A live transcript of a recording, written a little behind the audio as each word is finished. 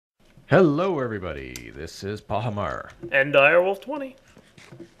Hello, everybody. This is Pahimar, And Direwolf20.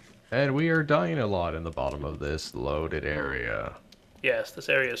 and we are dying a lot in the bottom of this loaded area. Yes, this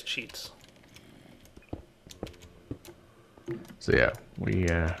area is cheats. So yeah,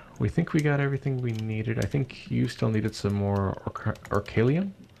 we think we got everything we needed. I think you still needed some more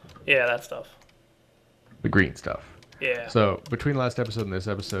orcalium, Yeah, that stuff. the green stuff. Yeah. So between last episode and this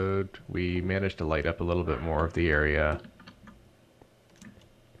episode, we managed to light up a little bit more of the area.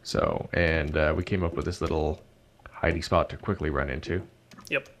 So, and we came up with this little hiding spot to quickly run into,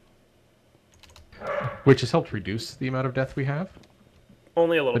 Yep. which has helped reduce the amount of death we have,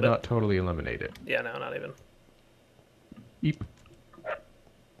 Only a little but bit. not totally eliminate it. Yeah, no, not even. Eep.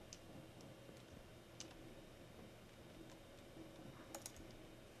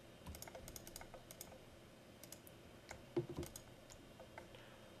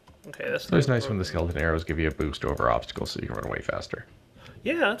 Okay, this So it's thing's nice when broken. the skeleton arrows give you a boost over obstacles so you can run way faster.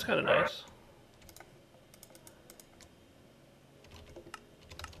 Yeah, that's kind of nice.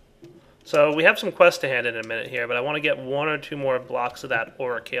 So we have some quests to hand in a minute here, but I want to get one or two more blocks of that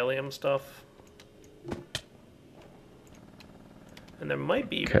orichalcum stuff. And there might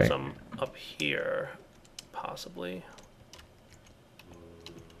be even Okay. some up here, possibly.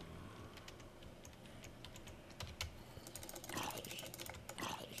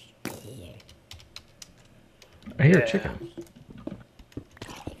 I hear Yeah. a chicken.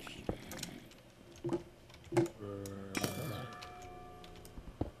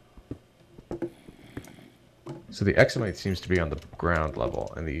 So the exomite seems to be on the ground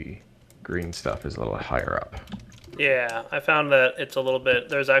level, and the green stuff is a little higher up. Yeah, I found that it's a little bit.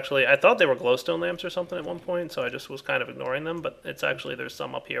 There's actually, I thought they were glowstone lamps or something at one point, so I just was kind of ignoring them. But it's actually there's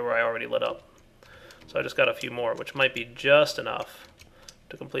some up here where I already lit up, so I just got a few more, which might be just enough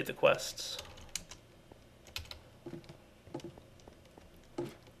to complete the quests.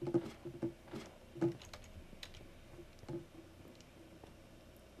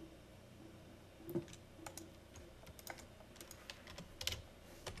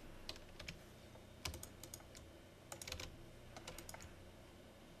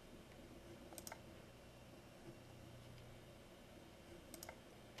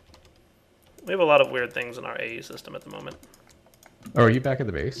 We have a lot of weird things in our AE system at the moment. Oh, are you back at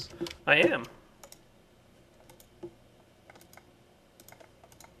the base? I am.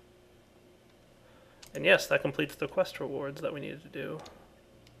 And yes, that completes the quest rewards that we needed to do.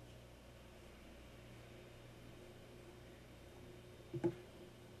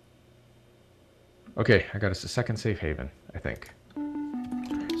 Okay, I got us a second safe haven, I think.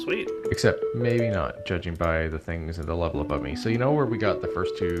 Sweet. Except maybe not, judging by the things at the level above me. So you know where we got the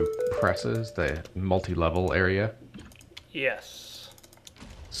first two presses, the multi-level area? Yes.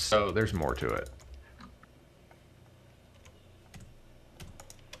 So there's more to it.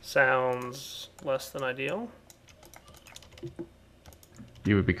 Sounds less than ideal.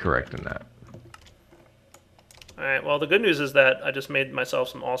 You would be correct in that. Alright, well, the good news is that I just made myself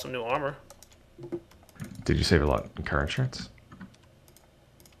some awesome new armor. Did you save a lot in car insurance?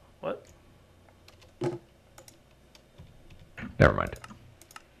 What? Never mind.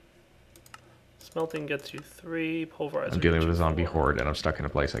 Smelting gets you 3, pulverizer I'm dealing gets with a you zombie 4. horde, and I'm stuck in a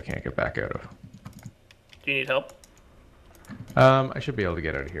place I can't get back out of. Do you need help? I should be able to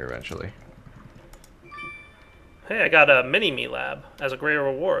get out of here eventually. Hey, I got a mini-me lab as a great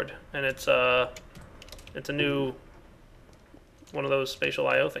reward, and it's a new one of those spatial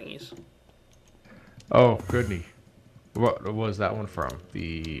IO thingies. Oh, goodney. What was that one from?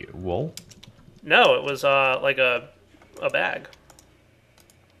 The wool? No, it was like a bag.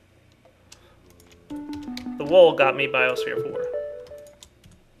 The wool got me Biosphere 4.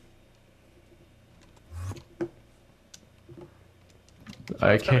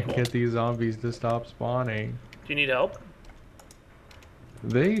 I Sounds kinda can't cool. get these zombies to stop spawning. Do you need help?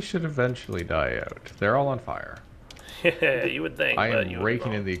 They should eventually die out. They're all on fire. Yeah, you would think, I but you am would be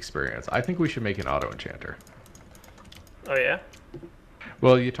raking in wrong. the experience. I think we should make an auto enchanter. Oh yeah?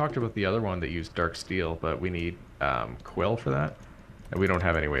 Well, you talked about the other one that used dark steel, but we need quill for that, and we don't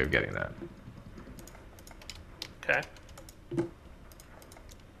have any way of getting that. Okay.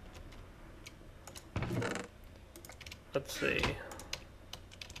 Let's see.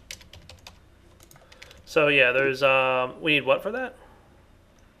 So yeah, there's we need what for that?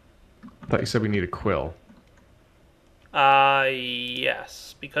 I thought you said we need a quill.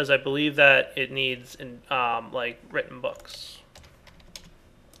 Yes, because I believe that it needs like written books.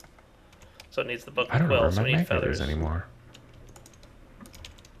 So it needs the book I don't know quill, where so my we need magnet feathers. is anymore.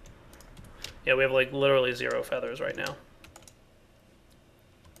 Yeah, we have like literally 0 feathers right now.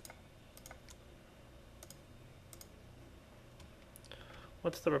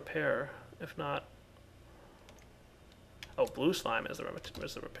 What's the repair? If not... Oh, blue slime is the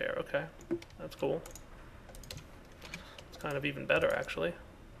repair. Okay, that's cool. It's kind of even better, actually.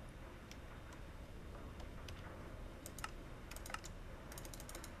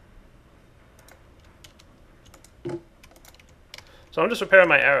 So I'm just repairing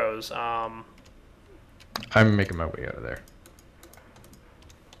my arrows. I'm making my way out of there.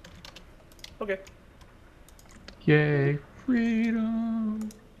 Okay. Yay, freedom!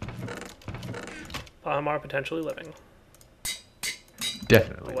 Pahimar potentially living.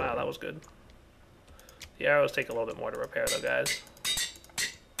 Definitely. Oh, wow, living. that was good. The arrows take a little bit more to repair, though, guys.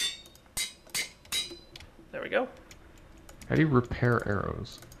 There we go. How do you repair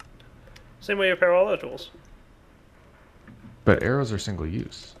arrows? Same way you repair all other tools. But arrows are single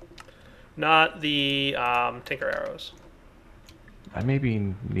use. Not the tinker arrows. I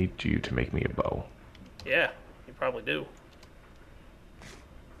maybe need you to make me a bow. Yeah, you probably do.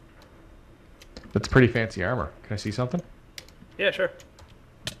 That's pretty fancy armor. Can I see something? Yeah, sure.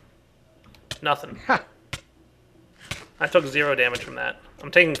 Nothing. Ha! I took 0 damage from that.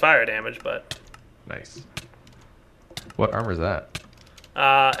 I'm taking fire damage, but... Nice. What armor is that?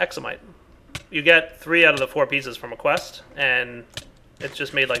 Exomite. You get 3 out of the 4 pieces from a quest, and it's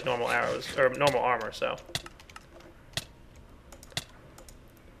just made like normal arrows, or normal armor, so...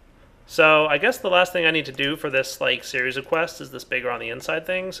 So, I guess the last thing I need to do for this, like, series of quests is this bigger on the inside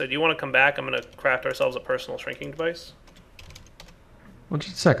thing. So, do you want to come back? I'm going to craft ourselves a personal shrinking device. Well,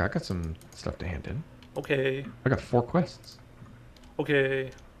 just a sec. I got some stuff to hand in. Okay. I got 4 quests.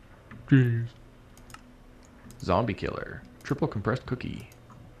 Okay. Jeez. Zombie killer. Triple compressed cookie.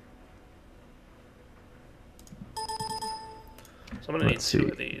 So, I'm going to need 2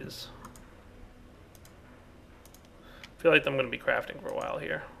 of these. I feel like I'm going to be crafting for a while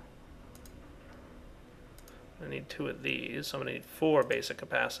here. I need 2 of these, so I'm going to need 4 basic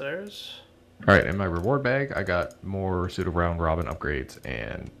capacitors. Alright, in my reward bag, I got more pseudo round robin upgrades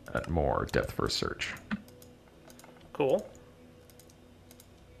and more depth first search. Cool.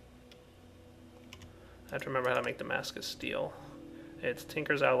 I have to remember how to make Damascus steel. It's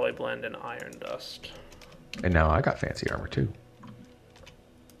Tinker's Alloy Blend and Iron Dust. And now I got fancy armor too.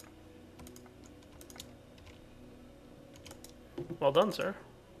 Well done, sir.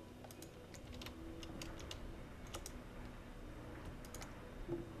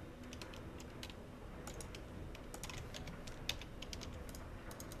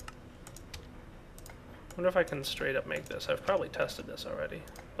 I wonder if I can straight up make this. I've probably tested this already,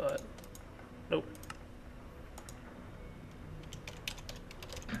 but nope.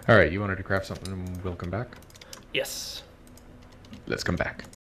 Alright, you wanted to craft something and we'll come back? Yes. Let's come back.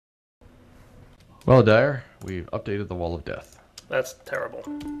 Well, Dyer, we've updated the Wall of Death. That's terrible.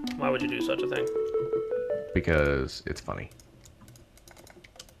 Why would you do such a thing? Because it's funny.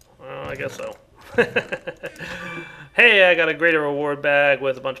 I guess so. Hey, I got a greater reward bag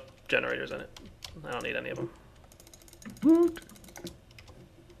with a bunch of generators in it. I don't need any of them. Woot.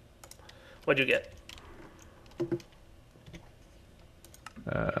 What'd you get?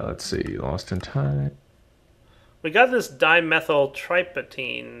 Let's see. Lost in time. We got this dimethyl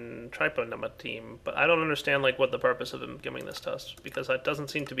triponamatine, but I don't understand like what the purpose of him giving this to us, because that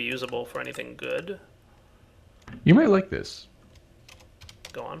doesn't seem to be usable for anything good. You might like this.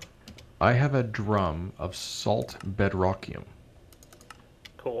 Go on. I have a drum of salt bedrockium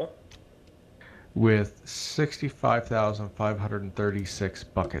Cool. with 65,536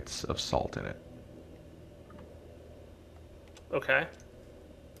 buckets of salt in it. Okay.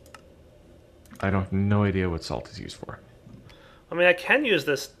 I don't have no idea what salt is used for. I mean, I can use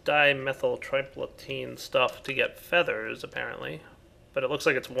this dimethyl triplatine stuff to get feathers, apparently. But it looks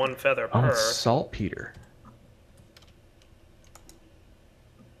like it's 1 feather Oh, per. it's saltpeter.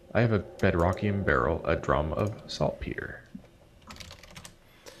 I have a bedrockium barrel, a drum of saltpeter.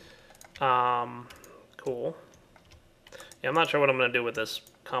 Cool. Yeah, I'm not sure what I'm going to do with this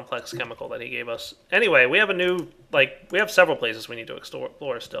complex chemical that he gave us. Anyway, we have a new, like, we have several places we need to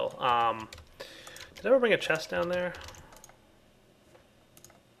explore still. Did I ever bring a chest down there?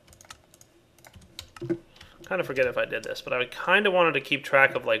 Kind of forget if I did this, but I kind of wanted to keep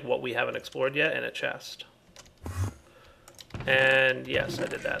track of, like, what we haven't explored yet in a chest. And yes, I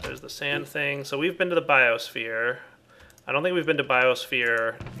did that. There's the sand thing. So we've been to the biosphere. I don't think we've been to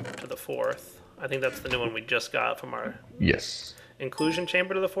biosphere to the 4th. I think that's the new one we just got from our Yes. inclusion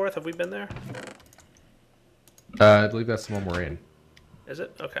chamber to the 4th. Have we been there? I believe that's the one we're in. Is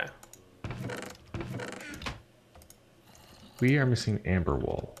it? Okay. We are missing Amber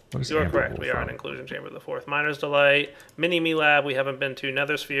Wool. What is You are Amber correct. Wool We are in from? inclusion chamber to the 4th. Miner's Delight. Mini-Me Lab. We haven't been to.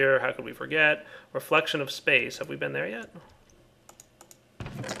 Nether Sphere. How could we forget? Reflection of Space. Have we been there yet?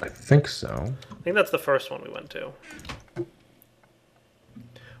 think so. I think that's the first one we went to.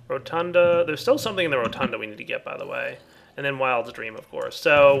 Rotunda. There's still something in the Rotunda we need to get, by the way. And then Wild's Dream, of course.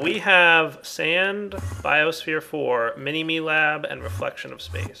 So we have Sand, Biosphere 4, Mini-Me Lab, and Reflection of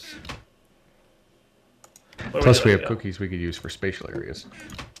Space. Plus we have cookies we could use for spatial areas.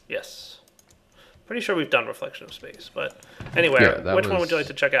 Yes. Pretty sure we've done Reflection of Space. But anyway, yeah, which one would you like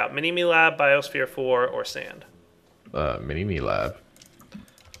to check out? Mini-Me Lab, Biosphere 4, or Sand? Mini-Me Lab.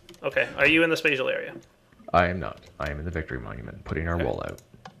 Okay. Are you in the spatial area? I am not. I am in the Victory Monument, putting our wool out.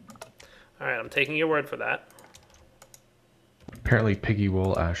 Alright, I'm taking your word for that. Apparently Piggy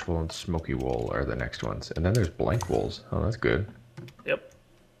Wool, Ash Wool, and Smoky Wool are the next ones. And then there's Blank Wools. Oh, that's good. Yep.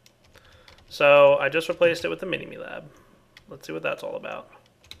 So I just replaced it with the Mini-Me Lab. Let's see what that's all about.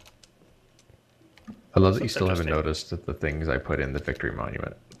 I love that you still haven't noticed that the things I put in the Victory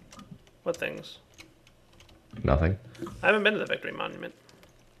Monument. What things? Nothing. I haven't been to the Victory Monument.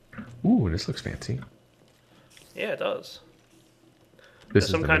 Ooh, this looks fancy. Yeah, it does. This There's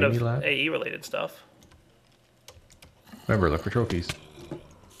some kind of AE related stuff. Remember, look for trophies.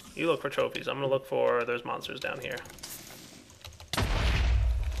 You look for trophies. I'm going to look for... There's monsters down here.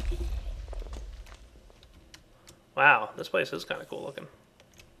 Wow, this place is kind of cool looking.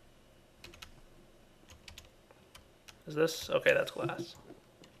 Is this... Okay, that's glass.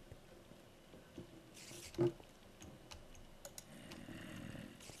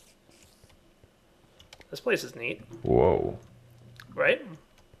 This place is neat. Whoa. Right?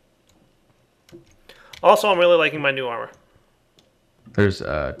 Also, I'm really liking my new armor. There's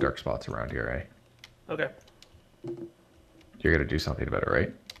dark spots around here, eh? Okay. You're going to do something about it,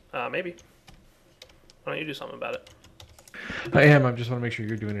 right? Maybe. Why don't you do something about it? I am. I just want to make sure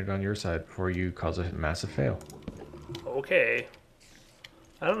you're doing it on your side before you cause a massive fail. Okay.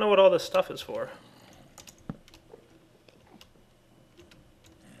 I don't know what all this stuff is for.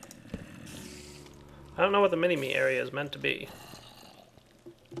 I don't know what the mini-me area is meant to be.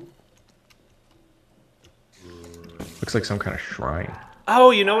 Looks like some kind of shrine.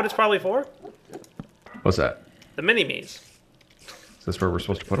 Oh, you know what it's probably for? What's that? The mini-me's. Is this where we're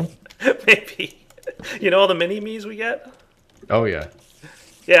supposed to put them? Maybe. You know all the mini-me's we get? Oh, yeah.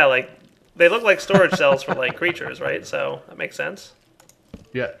 Yeah, like, they look like storage cells for, like, creatures, right? So, that makes sense.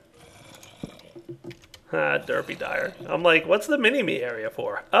 Yeah. Derpy Dyer. I'm like, what's the mini-me area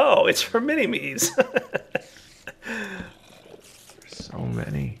for? Oh, it's for mini-me's. There's so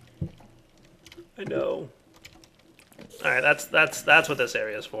many. I know. Alright, that's what this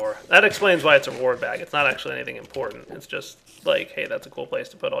area is for. That explains why it's a reward bag. It's not actually anything important. It's just like, hey, that's a cool place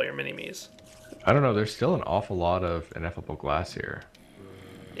to put all your mini-me's. I don't know, there's still an awful lot of ineffable glass here.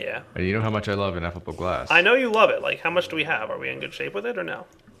 Yeah. And you know how much I love ineffable glass. I know you love it. Like, how much do we have? Are we in good shape with it or no?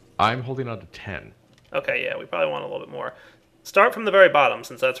 I'm holding on to 10. Okay, yeah, we probably want a little bit more. Start from the very bottom,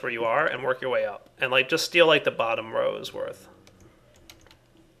 since that's where you are, and work your way up. And, like, just steal, like, the bottom row's worth.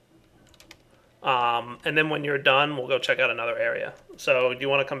 And then when you're done, we'll go check out another area. So, do you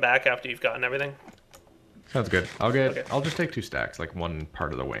want to come back after you've gotten everything? Sounds good. I'll just take 2 stacks, like one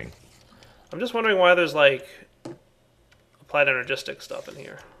part of the wing. I'm just wondering why there's, like, applied energistic stuff in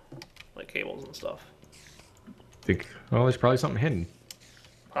here. Like cables and stuff. Well, there's probably something hidden.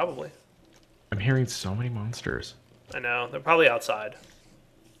 Probably. I'm hearing so many monsters. I know. They're probably outside.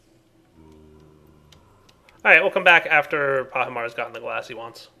 Alright, we'll come back after Pahimar's gotten the glass he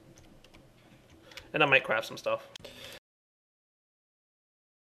wants. And I might craft some stuff.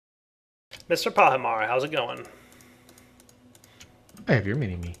 Mr. Pahimar, how's it going? I have your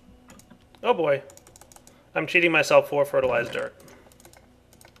mini-me. Oh boy. I'm cheating myself for fertilized dirt.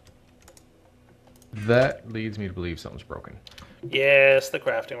 That leads me to believe something's broken. Yes, the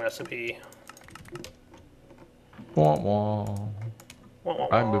crafting recipe. Wah, wah. Wah, wah, wah.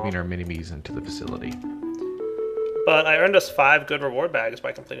 I'm moving our mini-me's into the facility. But I earned us 5 good reward bags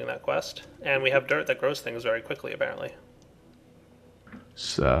by completing that quest. And we have dirt that grows things very quickly, apparently.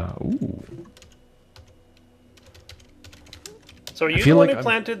 So, ooh. So are you the one who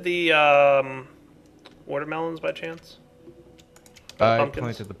planted the watermelons by chance? I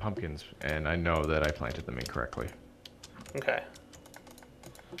planted the pumpkins, and I know that I planted them incorrectly. Okay.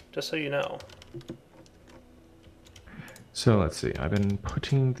 Just so you know. So let's see. I've been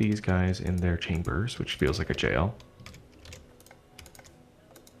putting these guys in their chambers, which feels like a jail.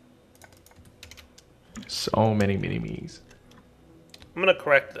 So many mini-me's. I'm going to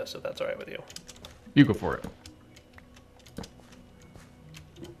correct this if that's alright with you. You go for it.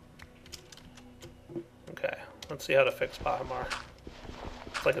 Okay. Let's see how to fix Pahimar.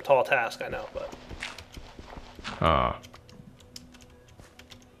 It's like a tall task, I know, but... Ah.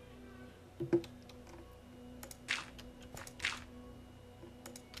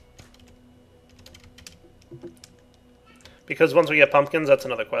 Because once we get pumpkins, that's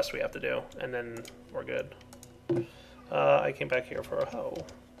another quest we have to do, and then we're good. I came back here for a hoe.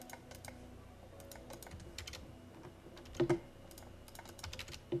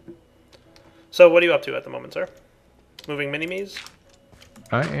 So what are you up to at the moment, sir? Moving mini-me's?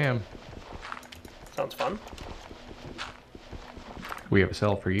 I am. Sounds fun. We have a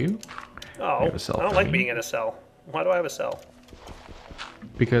cell for you. Oh, We have a cell I don't for like me. being in a cell. Why do I have a cell?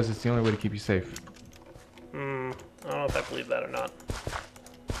 Because it's the only way to keep you safe. I don't know if I believe that or not.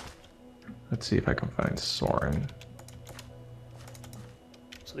 Let's see if I can find Soren.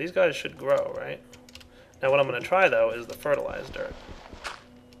 So these guys should grow, right? Now what I'm going to try, though, is the fertilized dirt.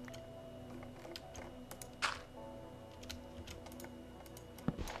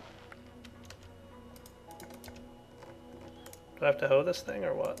 Do I have to hoe this thing,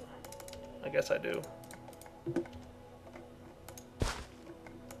 or what? I guess I do.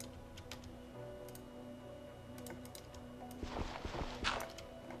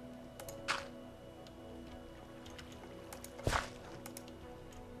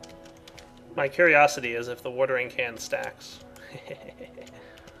 My curiosity is if the watering can stacks.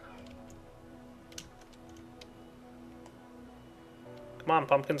 Come on,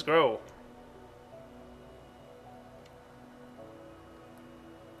 pumpkins grow.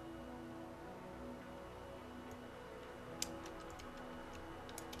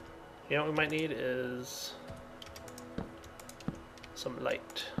 You know what we might need is some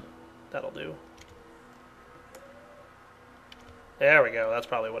light. That'll do. There we go, that's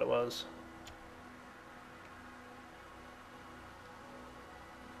probably what it was.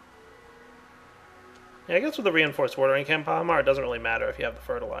 Yeah, I guess with the reinforced watering can, Pahimar, it doesn't really matter if you have the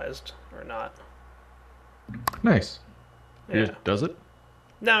fertilized or not. Nice. Yeah. Does it?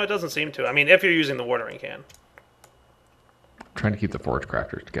 No, it doesn't seem to. I mean, if you're using the watering can. Trying to keep the forge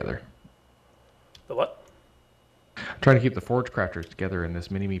crafters together. The what? Trying to keep the forge crafters together in this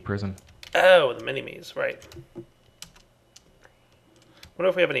mini-me prison. Oh, the mini-me's, right. Wonder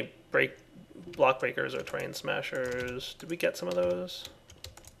if we have any block breakers or terrain smashers. Did we get some of those?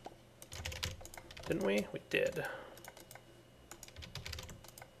 Didn't we? We did.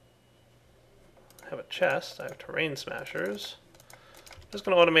 I have a chest. I have terrain smashers. I'm just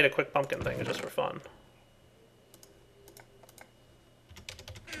going to automate a quick pumpkin thing just for fun.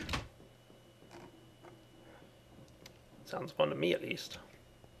 Sounds fun to me, at least.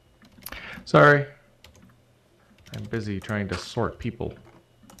 Sorry. I'm busy trying to sort people.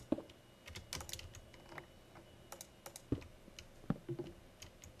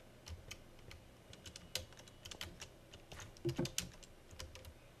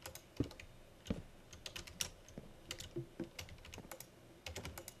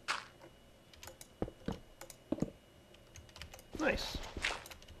 Nice.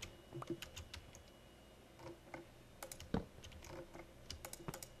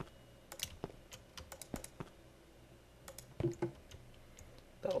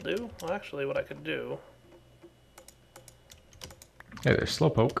 That'll do. Well, actually, what I could do... Hey, there's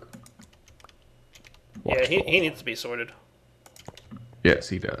Slowpoke. Yeah, he needs to be sorted. Yes,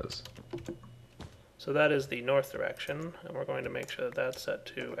 he does. So that is the north direction, and we're going to make sure that that's set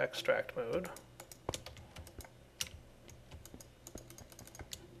to extract mode.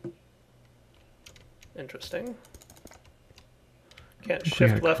 Interesting. Can't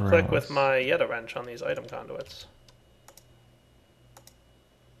shift left click with my Yetta wrench on these item conduits.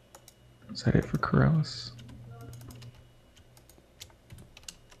 Is that it for Corellis?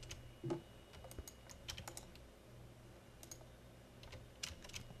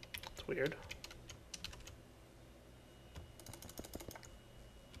 It's weird.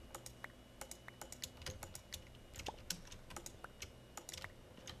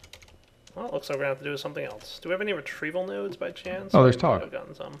 Well, it looks like we're going to have to do something else. Do we have any retrieval nodes by chance? Oh, there's We Tog. might have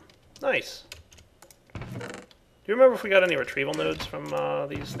gotten some. Nice. Do you remember if we got any retrieval nodes from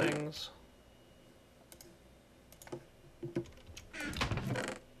these things?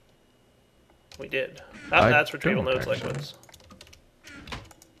 We did. That's retrieval nodes liquids.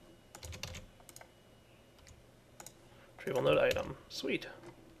 Retrieval node item. Sweet.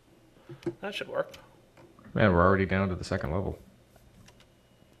 That should work. Man, we're already down to the second level.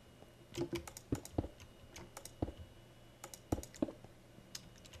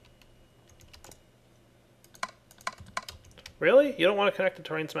 Really? You don't want to connect to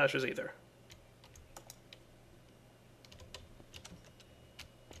terrain smashers either?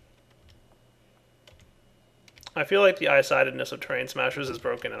 I feel like the eye-sidedness of terrain smashers is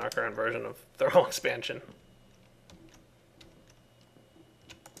broken in our current version of thermal expansion.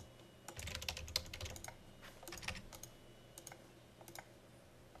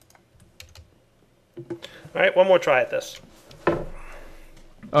 All right, one more try at this.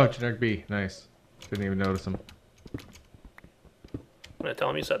 Oh, generic B. Nice. Didn't even notice him. I'm gonna tell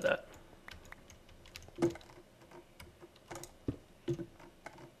him you said that.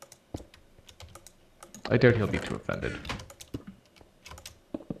 I doubt he'll be too offended.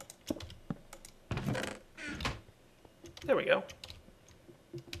 There we go.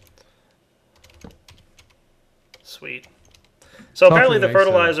 Sweet. So apparently the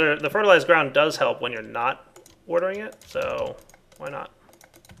fertilized ground does help when you're not watering it, so why not?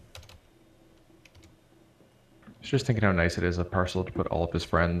 I was just thinking how nice it is of Parcel to put all of his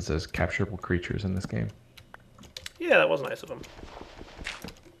friends as capturable creatures in this game. Yeah, that was nice of him.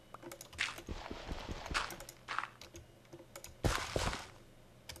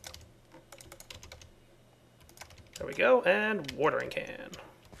 There we go, and watering can.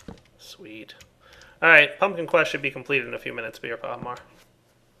 Sweet. Alright, Pumpkin Quest should be completed in a few minutes, Beer Pahimar.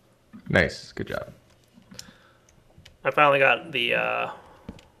 Nice, good job. I finally got the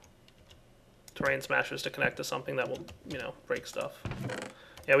terrain smashers to connect to something that will, you know, break stuff.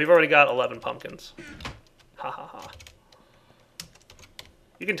 Yeah, we've already got 11 pumpkins. Ha ha ha.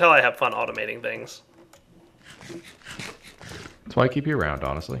 You can tell I have fun automating things. That's why I keep you around,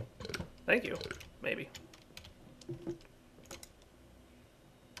 honestly. Thank you. Maybe.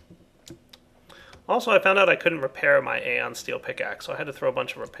 Also, I found out I couldn't repair my Aeon Steel pickaxe, so I had to throw a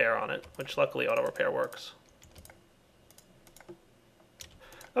bunch of repair on it, which luckily auto repair works.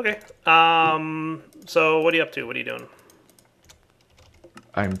 Okay. So what are you up to? What are you doing?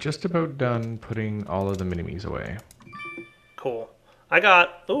 I'm just about done putting all of the mini-me's away. Cool. I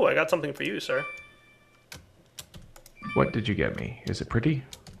got something for you, sir. What did you get me? Is it pretty?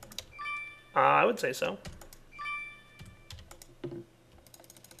 I would say so.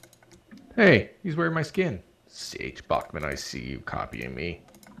 Hey, he's wearing my skin. Sage Bachman, I see you copying me.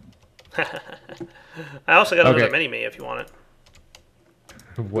 I also got another mini-me if you want it.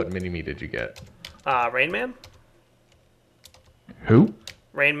 What mini-me did you get? Rain Man? Who?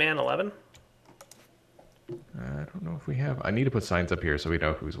 Rain Man 11? I don't know if we have. I need to put signs up here so we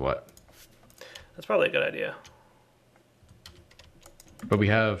know who's what. That's probably a good idea. But we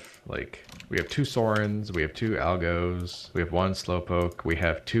have, we have 2 Sorens, we have 2 Algos, we have 1 Slowpoke, we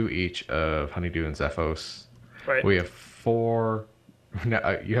have 2 each of Honeydew and Zephos. Right. We have 4...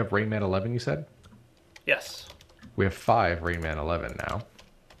 Now, you have Rainman 11, you said? Yes. We have 5 Rainman 11 now.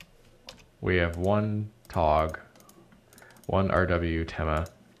 We have 1 Tog, 1 RW Tema,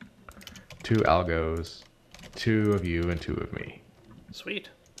 2 Algos, 2 of you, and 2 of me. Sweet.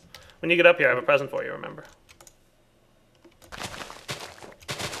 When you get up here, I have a present for you, remember?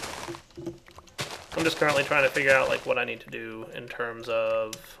 I'm just currently trying to figure out what I need to do in terms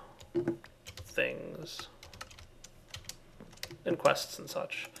of things and quests and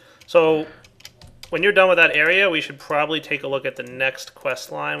such. So when you're done with that area, we should probably take a look at the next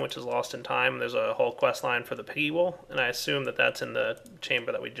quest line, which is Lost in Time. There's a whole quest line for the Piggy Wool, and I assume that that's in the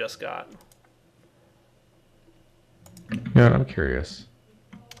chamber that we just got. Yeah, I'm curious.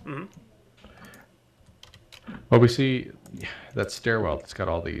 Mm-hmm. Well, we see that stairwell that's got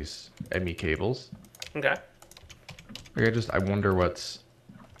all these ME cables. Okay. I wonder what's...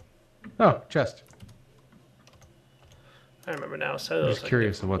 Oh, chest. I remember now. So I'm just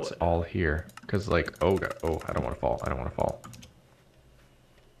curious of what's all here. Because, oh, I don't want to fall. I don't want to fall.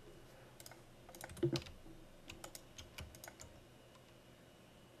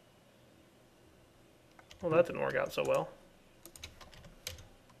 Well, that didn't work out so well.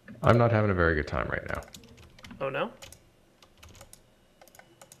 I'm not having a very good time right now. Oh, no?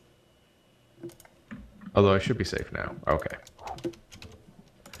 Although I should be safe now. Okay.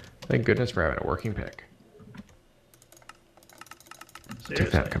 Thank goodness for having a working pick. Seriously?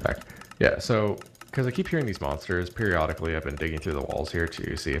 Take that and come back. Yeah, so, because I keep hearing these monsters, periodically I've been digging through the walls here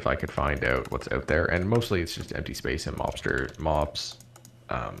to see if I could find out what's out there. And mostly it's just empty space and mobs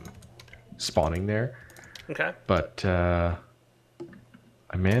spawning there. Okay. But I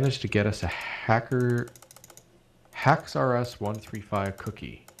managed to get us a HacksRS135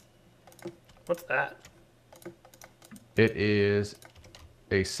 cookie. What's that? It is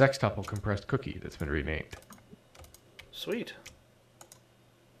a sextuple compressed cookie that's been renamed. Sweet.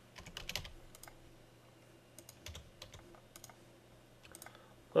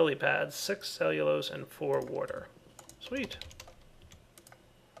 Lily pads, 6 cellulose and 4 water. Sweet.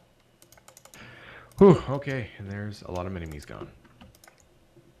 Whew, okay, and there's a lot of mini-me's gone.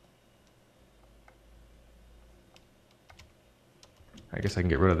 I guess I can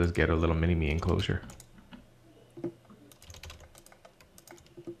get rid of this ghetto little mini-me enclosure.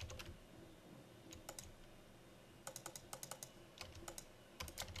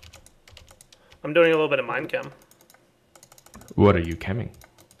 I'm doing a little bit of mind chem. What are you chemming?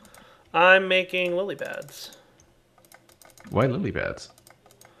 I'm making lily pads. Why lily pads?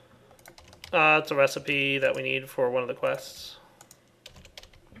 It's a recipe that we need for one of the quests.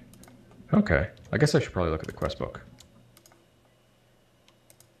 Okay. I guess I should probably look at the quest book.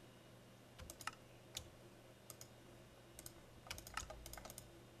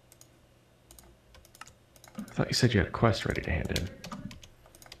 I thought you said you had a quest ready to hand in.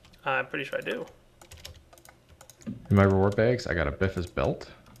 I'm pretty sure I do. In my reward bags, I got a Biff's belt.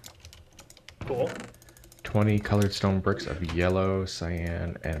 Cool. 20 colored stone bricks of yellow,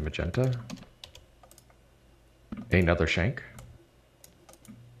 cyan, and magenta. Another shank.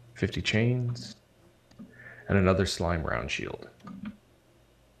 50 chains. And another slime round shield.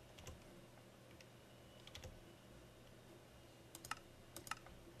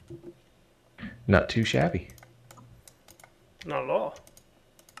 Not too shabby. Not at all.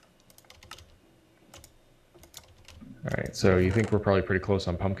 Alright, so you think we're probably pretty close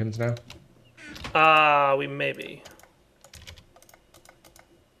on pumpkins now? We may be.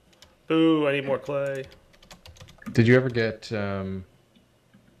 Boo, I need more clay. Did you ever get Slack.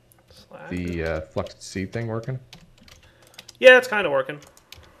 the fluxed seed thing working? Yeah, it's kind of working.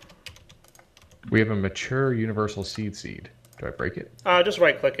 We have a mature universal seed. Do I break it? Just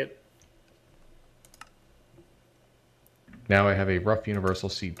right click it. Now I have a rough universal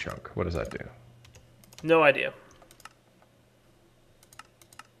seed chunk. What does that do? No idea.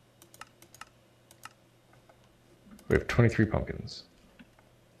 We have 23 pumpkins.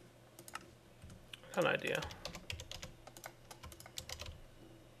 An idea.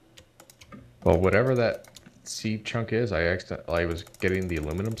 Well, whatever that seed chunk is, I was getting the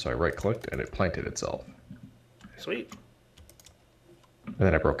aluminum, so I right-clicked and it planted itself. Sweet. And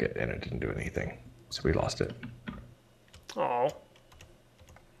then I broke it and it didn't do anything, so we lost it. Oh.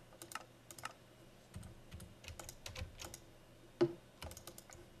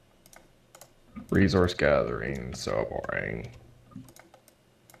 Resource gathering, so boring.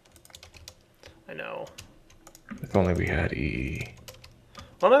 I know. If only we had E.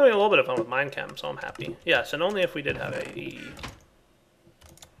 Well, I'm having a little bit of fun with Minecam, so I'm happy. Yes, and only if we did have a E.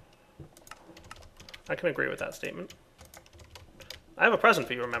 I can agree with that statement. I have a present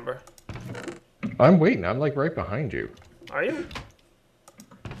for you, remember? I'm waiting. I'm like right behind you. Are you?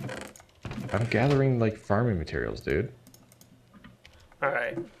 I'm gathering like farming materials, dude.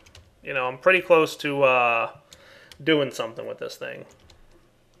 Alright. You know, I'm pretty close to doing something with this thing.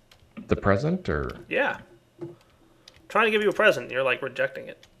 The present, or? Yeah. I'm trying to give you a present, and you're like rejecting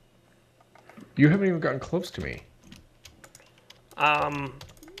it. You haven't even gotten close to me.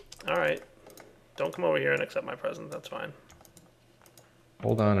 Alright. Don't come over here and accept my present, that's fine.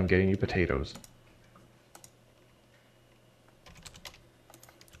 Hold on, I'm getting you potatoes.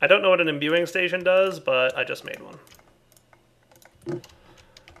 I don't know what an imbuing station does, but I just made one.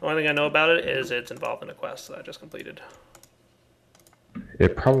 The only thing I know about it is it's involved in a quest that I just completed.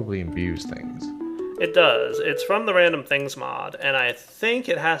 It probably imbues things. It does. It's from the Random Things mod, and I think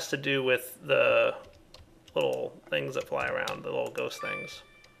it has to do with the little things that fly around, the little ghost things.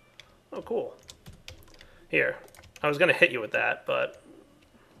 Oh, cool. Here. I was going to hit you with that, but...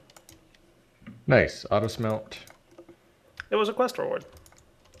 Nice. Auto smelt. It was a quest reward.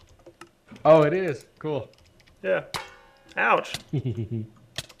 Oh, it is. Cool. Yeah. Ouch.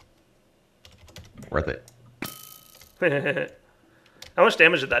 Worth it. How much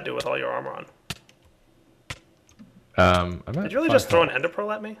damage did that do with all your armor on? I'm at Did you really 5 just throw an health. ender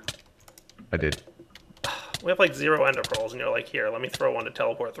pearl at me? I did. We have like 0 ender pearls, and you're like, here, let me throw one to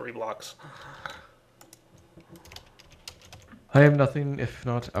teleport 3 blocks. I am nothing if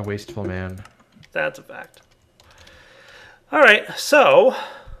not a wasteful man. That's a fact. Alright, so...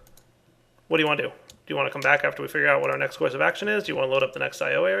 what do you want to do? Do you want to come back after we figure out what our next course of action is? Do you want to load up the next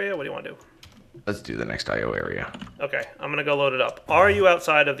IO area? What do you want to do? Let's do the next IO area. Okay, I'm going to go load it up. Are you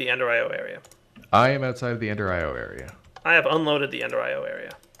outside of the Ender IO area? I am outside of the Ender IO area. I have unloaded the Ender IO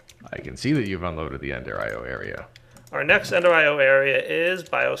area. I can see that you've unloaded the Ender IO area. Our next Ender IO area is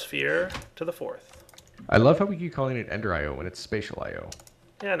Biosphere to the 4th. I love how we keep calling it Ender IO when it's Spatial IO.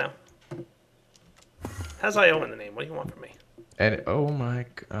 Yeah, I know. Has IO in the name. What do you want from me? And oh my...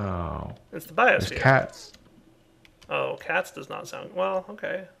 oh. It's the There's Biosphere. cats. Oh, cats does not sound... well,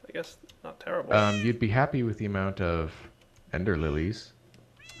 okay. I guess not terrible. You'd be happy with the amount of Ender Lilies,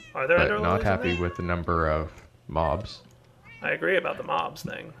 Are there Ender but not lilies in happy there? with the number of mobs. I agree about the mobs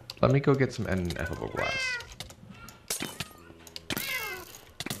thing. Let me go get some ineffable glass.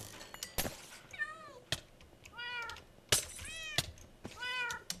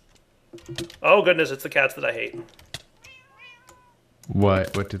 Oh, goodness, it's the cats that I hate.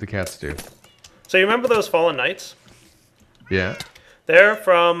 What do the cats do? So you remember those Fallen Knights? Yeah. They're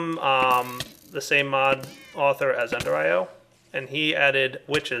from the same mod author as Ender.io, and he added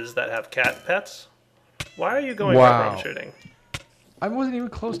witches that have cat pets. Why are you going right where I'm shooting? I wasn't even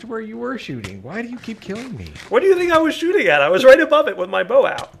close to where you were shooting. Why do you keep killing me? What do you think I was shooting at? I was right above it with my bow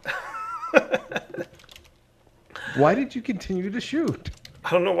out. Why did you continue to shoot?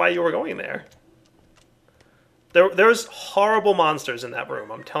 I don't know why you were going there. There's horrible monsters in that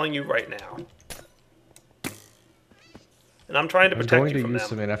room. I'm telling you right now. And I'm trying to protect you from them. I'm going to use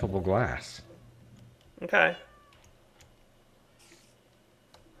some ineffable glass. Okay.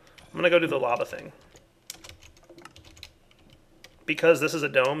 I'm going to go do the lava thing. Because this is a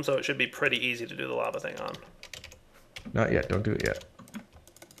dome, so it should be pretty easy to do the lava thing on. Not yet. Don't do it yet.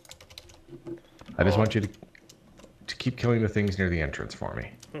 I just want you to keep killing the things near the entrance for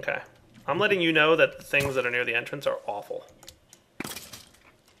me. Okay. I'm letting you know that the things that are near the entrance are awful.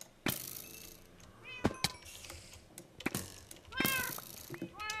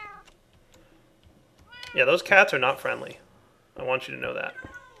 Yeah, those cats are not friendly. I want you to know that.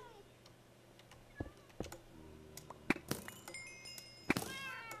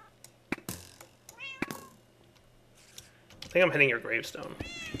 I think I'm hitting your gravestone.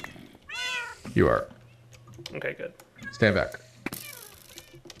 You are. Okay, good. Stand back.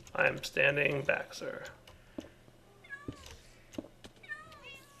 I am standing back, sir.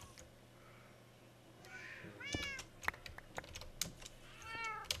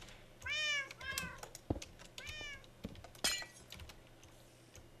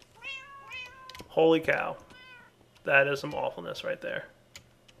 Holy cow. That is some awfulness right there.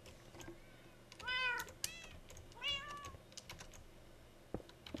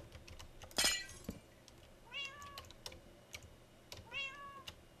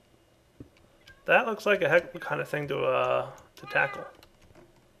 That looks like a heck of a kind of thing to tackle.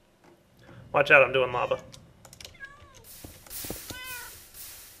 Watch out, I'm doing lava.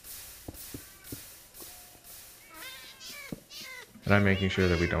 And I'm making sure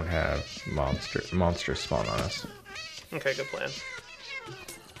that we don't have monsters spawn on us. Okay, good plan.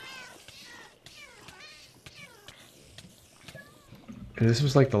 And this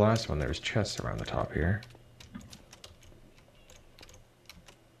was like the last one. There was chests around the top here.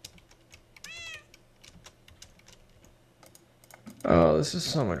 Oh, this is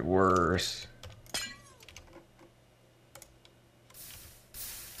so much worse.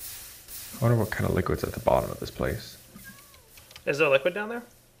 I wonder what kind of liquid's at the bottom of this place. Is there liquid down there?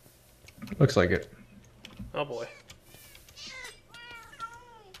 Looks like it. Oh boy.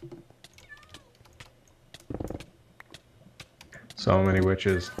 So many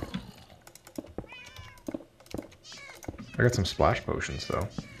witches. I got some splash potions though.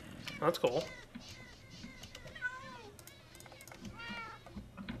 That's cool.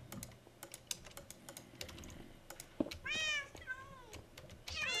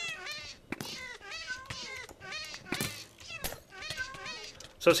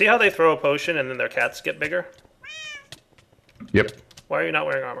 So see how they throw a potion and then their cats get bigger? Yep. Why are you not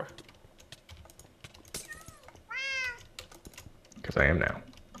wearing armor? Because I am now.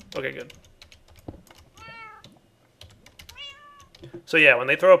 Okay, good. So yeah, when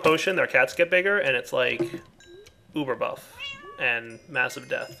they throw a potion, their cats get bigger, and it's like uber buff and massive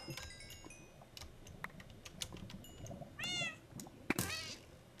death.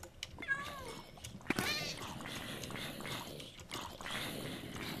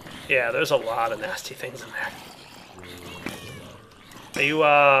 Yeah, there's a lot of nasty things in there. Are you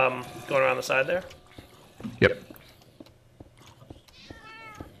going around the side there? Yep.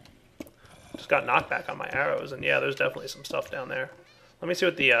 Just got knocked back on my arrows, and yeah, there's definitely some stuff down there. Let me see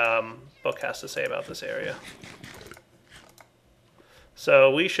what the book has to say about this area. So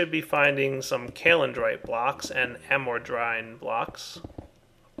we should be finding some calendrite blocks and amordrine blocks.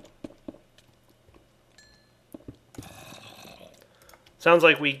 Sounds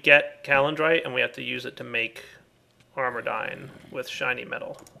like we get calendrite and we have to use it to make armordine with shiny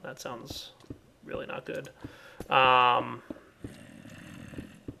metal. That sounds really not good.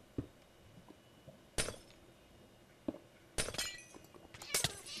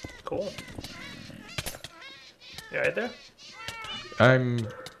 Cool. You right there? I'm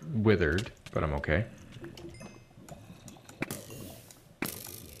withered, but I'm okay.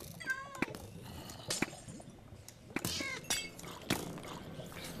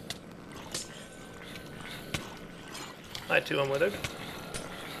 I too am withered.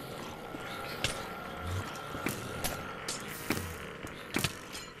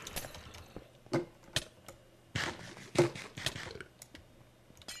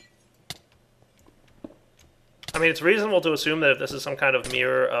 I mean, it's reasonable to assume that if this is some kind of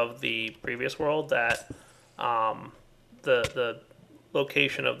mirror of the previous world, that the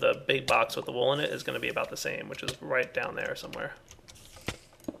location of the big box with the wool in it is going to be about the same, which is right down there somewhere.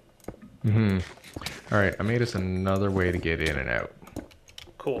 All right, I made us another way to get in and out.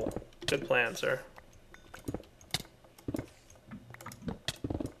 Cool. Good plan, sir.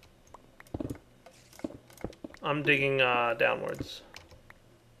 I'm digging downwards.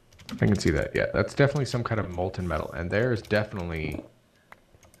 I can see that. Yeah, that's definitely some kind of molten metal, and there's definitely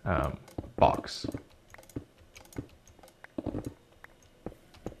box.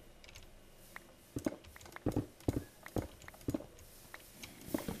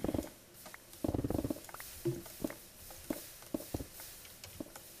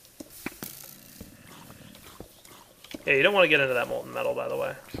 Yeah, you don't want to get into that molten metal, by the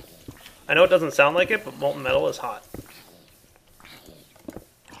way. I know it doesn't sound like it, but molten metal is hot.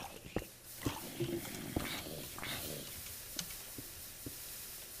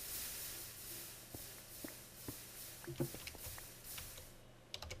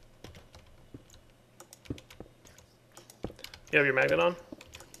 You have your magnet on?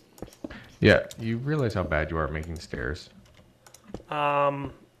 Yeah, you realize how bad you are at making stairs.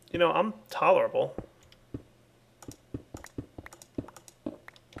 You know, I'm tolerable.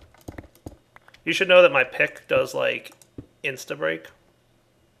 You should know that my pick does, like, insta-break.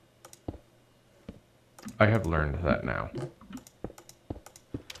 I have learned that now.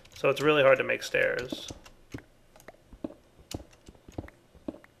 So it's really hard to make stairs.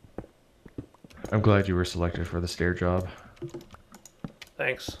 I'm glad you were selected for the stair job.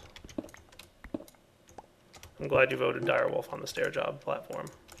 Thanks. I'm glad you voted Direwolf on the stair job platform.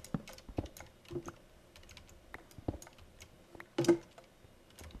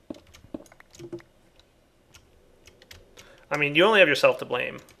 I mean, you only have yourself to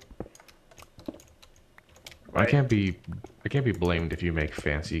blame. Right? I can't be blamed if you make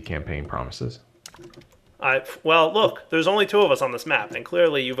fancy campaign promises. Well, look, there's only 2 of us on this map, and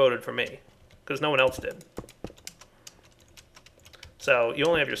clearly you voted for me, because no one else did. So you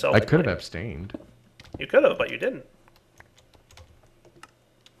only have yourself. I could have abstained. You could have, but you didn't.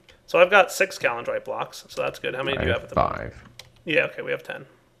 So I've got 6 Calendrite blocks, so that's good. How many do you have at the moment? 5. Yeah, okay, we have 10.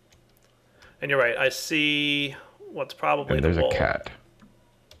 And you're right. I see what's probably and the there's wool. A cat.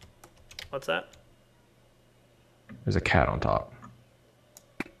 What's that? There's a cat on top.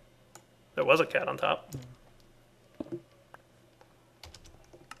 There was a cat on top.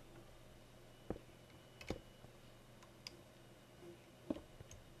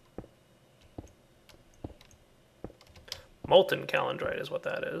 Molten Calendrite is what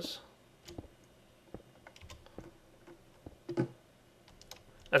that is.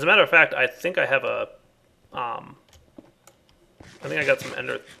 As a matter of fact, I think I have a... I think I got some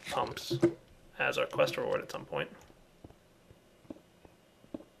ender pumps as our quest reward at some point.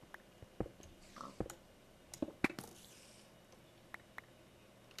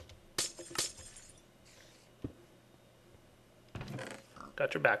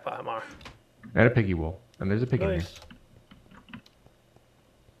 Got your back, Pahimar. And a piggy wool. And there's a pig in here.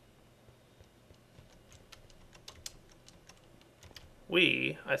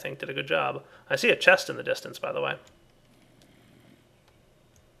 We, I think, did a good job. I see a chest in the distance, by the way.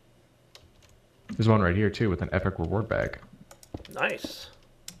 There's one right here, too, with an epic reward bag. Nice.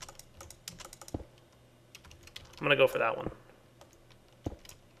 I'm going to go for that one.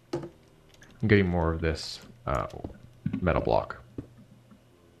 I'm getting more of this metal block.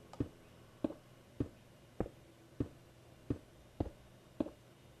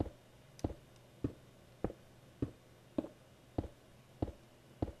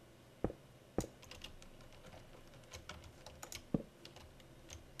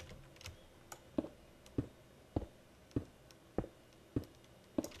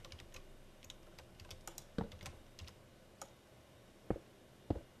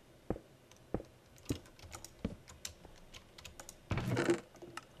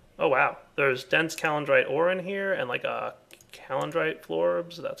 Oh wow, there's dense calendrite ore in here and like a calendrite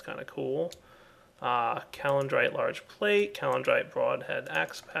florbs. That's kind of cool. Calendrite large plate, calendrite broadhead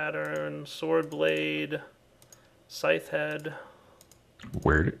axe pattern, sword blade, scythe head.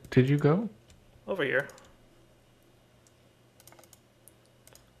 Where did you go? Over here.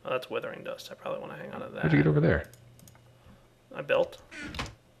 Oh, that's withering dust. I probably want to hang on to that. How'd you get over there? I built.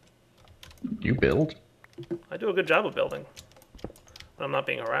 You build? I do a good job of building. But I'm not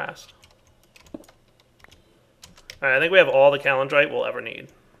being harassed. Alright, I think we have all the calendrite we'll ever need.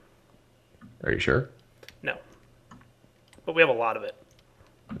 Are you sure? No. But we have a lot of it.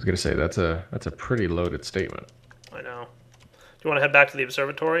 I was gonna say that's a pretty loaded statement. I know. Do you want to head back to the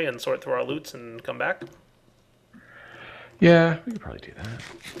observatory and sort through our loots and come back? Yeah, we could probably do that.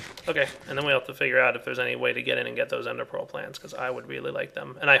 Okay, and then we have to figure out if there's any way to get in and get those Ender Pearl plants, because I would really like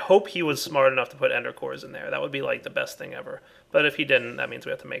them. And I hope he was smart enough to put Ender Cores in there. That would be like the best thing ever. But if he didn't, that means we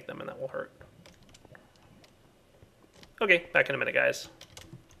have to make them, and that will hurt. Okay, back in a minute, guys.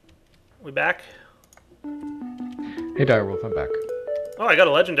 We back? Hey, Direwolf, I'm back. Oh, I got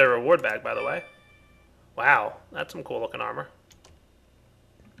a legendary reward bag, by the way. Wow, that's some cool looking armor.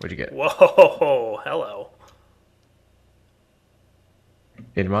 What'd you get? Whoa, hello.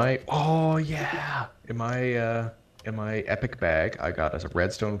 In my epic bag, I got a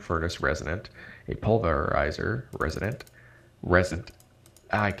redstone furnace resonant, a pulverizer resonant.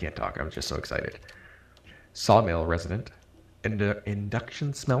 I can't talk. I'm just so excited. Sawmill resonant,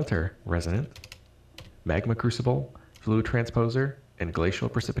 induction smelter resonant, magma crucible, fluid transposer, and glacial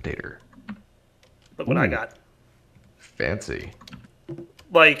precipitator. Look what I got. Fancy.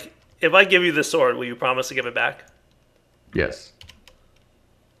 Like, if I give you this sword, will you promise to give it back? Yes.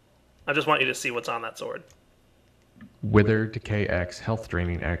 I just want you to see what's on that sword. Wither, Decay X, Health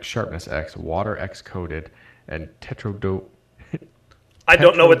Draining X, Sharpness X, Water X coated, and I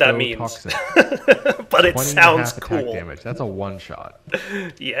don't know what that means, but it sounds cool. Attack damage. That's a one-shot.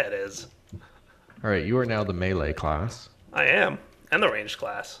 Yeah, it is. All right, you are now the melee class. I am, and the ranged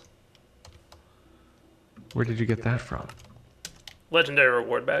class. Where did you get that from? Legendary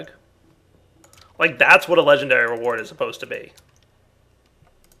reward bag. Like, that's what a legendary reward is supposed to be.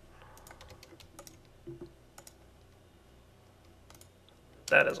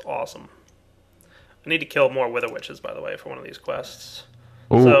 That is awesome. I need to kill more Wither Witches, by the way, for one of these quests.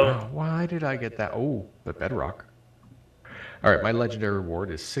 Oh, so, why did I get that? Oh, the bedrock. All right, my legendary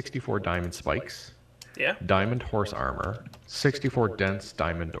reward is 64 diamond spikes, yeah. diamond horse armor, 64 dense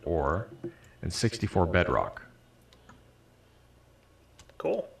diamond ore, and 64 bedrock.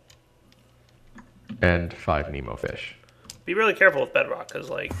 Cool. And 5 Nemo fish. Be really careful with bedrock, because,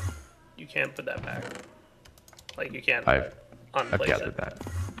 like, you can't put that back. Like, you can't I've unplace gathered it.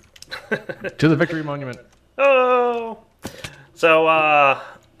 that. To the victory monument. Oh! So, I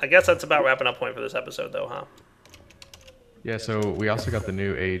guess that's about wrapping up point for this episode, though, huh? Yeah, so we also got the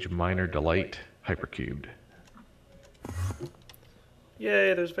new Age Minor Delight Hypercubed.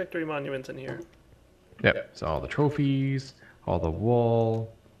 Yay, there's victory monuments in here. Yep, so all the trophies, all the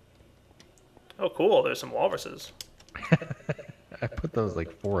wool. Oh, cool, there's some walruses. I put those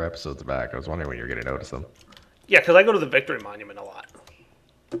like 4 episodes back. I was wondering when you were going to notice them. Yeah, because I go to the victory monument a lot.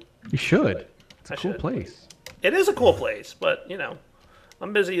 You should. It's a cool should. place. It is a cool place, but, you know,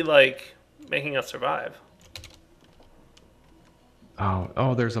 I'm busy, like, making us survive.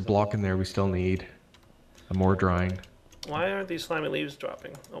 Oh, there's a block in there we still need. More drying. Why aren't these slimy leaves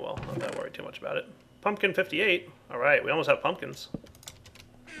dropping? Oh, well, not that worried too much about it. Pumpkin 58. All right, we almost have pumpkins.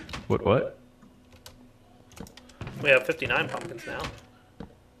 What? We have 59 pumpkins now.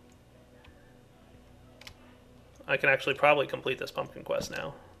 I can actually probably complete this pumpkin quest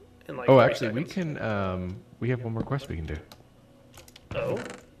now. In like 30 actually, seconds. we can, we have one more quest we can do. Oh?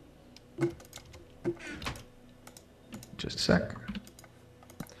 Just a sec.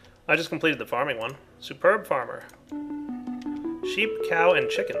 I just completed the farming one. Superb farmer. Sheep, cow, and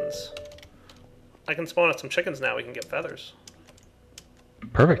chickens. I can spawn us some chickens now. We can get feathers.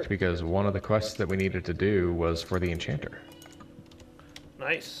 Perfect, because one of the quests that we needed to do was for the enchanter.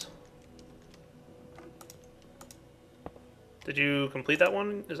 Nice. Did you complete that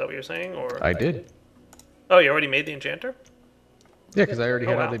one? Is that what you're saying? Or I did. Oh, you already made the enchanter? Yeah, because I already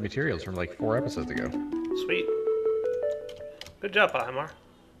had all wow. the materials from like 4 episodes ago. Sweet. Good job, Pahimar.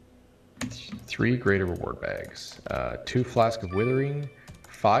 3 greater reward bags. 2 flasks of withering,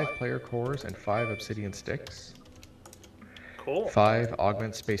 5 player cores, and 5 obsidian sticks. Cool. 5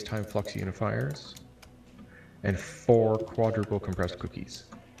 augment space-time flux unifiers, and 4 quadruple compressed cookies.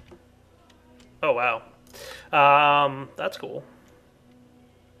 Oh, wow. That's cool.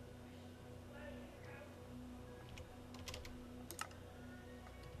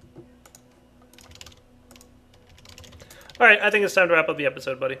 All right, I think it's time to wrap up the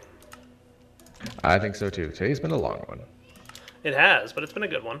episode, buddy. I think so too. Today's been a long one. It has, but it's been a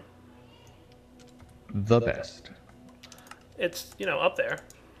good one. The best. It's, you know, up there.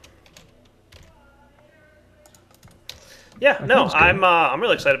 Yeah, no, I'm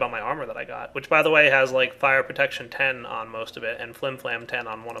really excited about my armor that I got, which, by the way, has like fire protection 10 on most of it and flim flam 10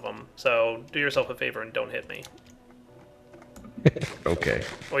 on one of them. So do yourself a favor and don't hit me, Okay.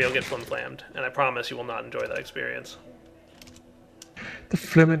 or you'll get flim flammed, and I promise you will not enjoy that experience. The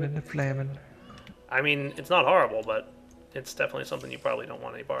flimmin' and the flammin'. I mean, it's not horrible, but it's definitely something you probably don't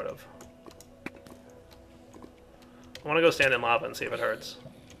want any part of. I want to go stand in lava and see if it hurts.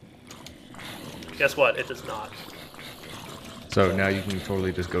 Guess what? It does not. So now you can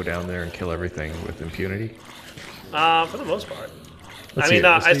totally just go down there and kill everything with impunity? For the most part. Let's I see mean,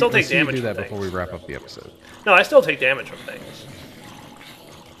 it. I still take Let's see you damage do from that things. before we wrap up the episode. No, I still take damage from things.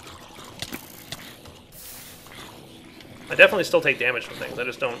 I definitely still take damage from things. I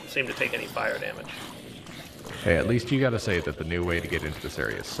just don't seem to take any fire damage. Hey, at least you gotta say that the new way to get into this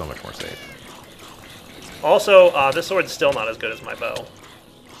area is so much more safe. Also, this sword's still not as good as my bow.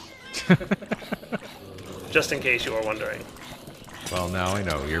 Just in case you were wondering. Well, now I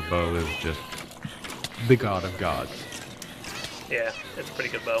know. Your bow is just the god of gods. Yeah, it's a pretty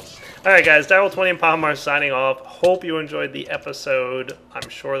good bow. Alright guys, Direwolf20 and Pahimar signing off. Hope you enjoyed the episode. I'm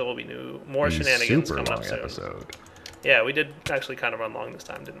sure there will be more shenanigans super coming up long soon. episode. Yeah, we did actually kind of run long this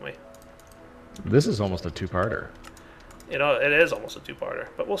time, didn't we? This is almost a two-parter. You know, it is almost a two-parter,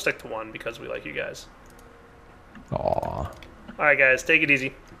 but we'll stick to one because we like you guys. Aww. Alright guys, take it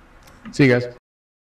easy. See you guys.